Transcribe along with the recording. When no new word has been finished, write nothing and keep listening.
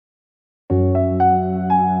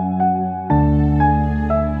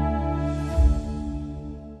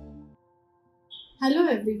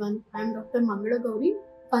everyone, I am Dr. Mangala Gowri,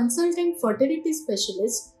 Consultant Fertility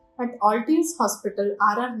Specialist at Altius Hospitals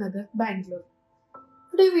Rajajinagar, Bangalore.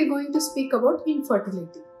 Today we are going to speak about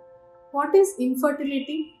infertility. What is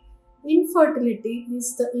infertility? Infertility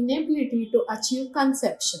is the inability to achieve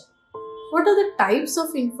conception. What are the types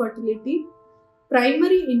of infertility?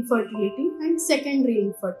 Primary infertility and secondary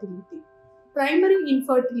infertility. Primary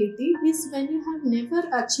infertility is when you have never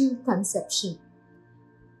achieved conception.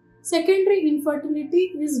 Secondary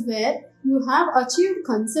infertility is where you have achieved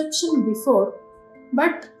conception before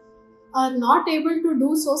but are not able to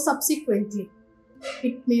do so subsequently.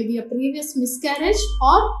 It may be a previous miscarriage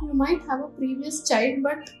or you might have a previous child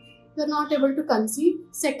but you are not able to conceive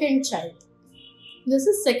second child. This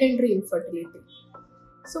is secondary infertility.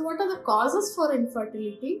 So what are the causes for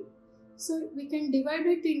infertility? So we can divide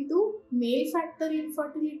it into male factor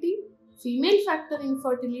infertility, female factor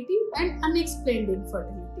infertility and unexplained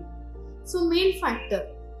infertility. So male factor.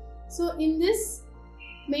 So in this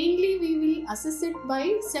mainly we will assess it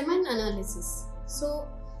by semen analysis. So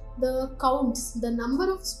the counts, the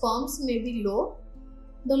number of sperms may be low.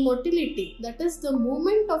 The motility, that is the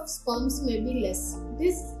movement of sperms may be less. It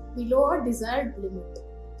is below a desired limit.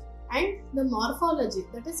 And the morphology,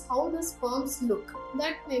 that is how the sperms look,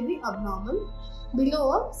 that may be abnormal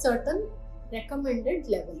below a certain recommended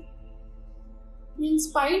level. In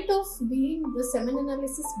spite of being the semen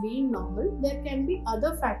analysis being normal, there can be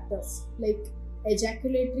other factors like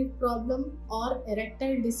ejaculatory problem or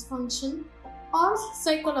erectile dysfunction or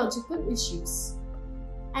psychological issues,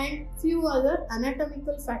 and few other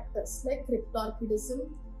anatomical factors like cryptorchidism,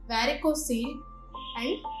 varicocele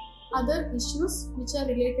and other issues which are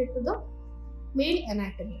related to the male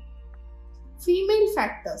anatomy. Female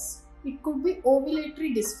factors, it could be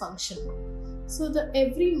ovulatory dysfunction. So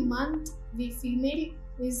every month the female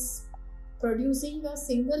is producing a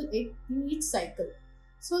single egg in each cycle.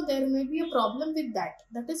 So there may be a problem with that.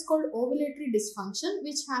 That is called ovulatory dysfunction,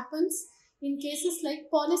 which happens in cases like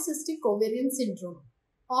polycystic ovarian syndrome.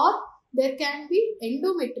 Or there can be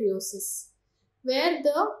endometriosis, where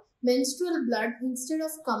the menstrual blood, instead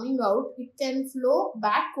of coming out, it can flow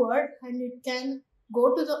backward and it can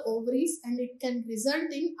go to the ovaries and it can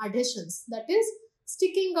result in adhesions, that is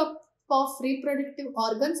sticking up of reproductive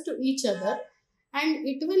organs to each other, and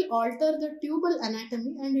it will alter the tubal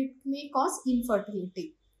anatomy and it may cause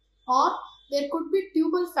infertility. Or there could be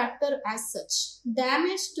tubal factor as such,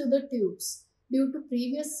 damage to the tubes due to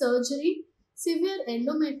previous surgery, severe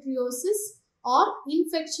endometriosis or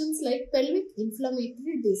infections like pelvic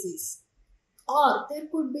inflammatory disease. Or there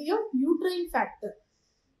could be a uterine factor.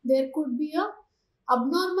 There could be a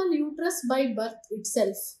abnormal uterus by birth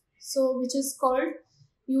itself, so which is called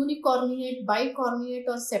unicornuate, bicornuate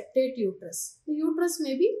or septate uterus. The uterus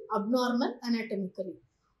may be abnormal anatomically.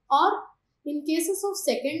 Or in cases of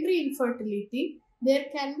secondary infertility, there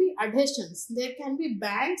can be adhesions. There can be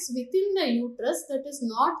bands within the uterus that is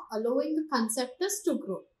not allowing the conceptus to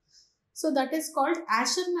grow. So that is called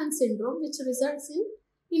Asherman syndrome, which results in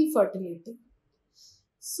infertility.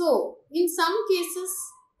 So in some cases,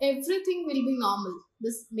 everything will be normal.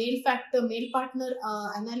 This male factor, male partner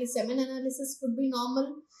analysis, semen analysis would be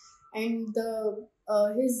normal, and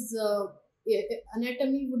his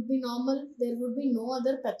anatomy would be normal. There would be no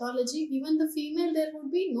other pathology. Even the female, there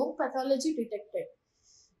would be no pathology detected.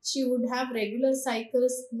 She would have regular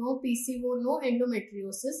cycles, no PCO, no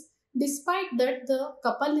endometriosis. Despite that, the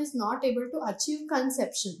couple is not able to achieve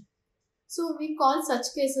conception. So we call such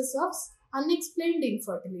cases of unexplained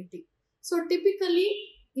infertility. So typically,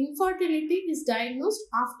 infertility is diagnosed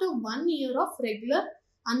after 1 year of regular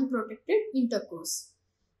unprotected intercourse.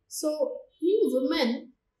 So in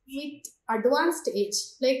women with advanced age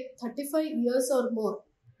like 35 years or more,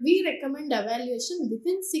 we recommend evaluation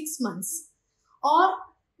within 6 months, or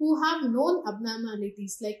who have known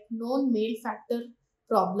abnormalities like known male factor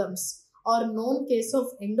problems or known case of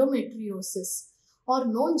endometriosis or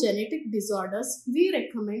known genetic disorders, we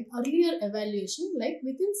recommend earlier evaluation like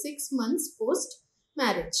within 6 months post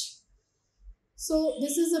marriage. So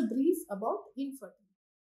this is a brief about infertility.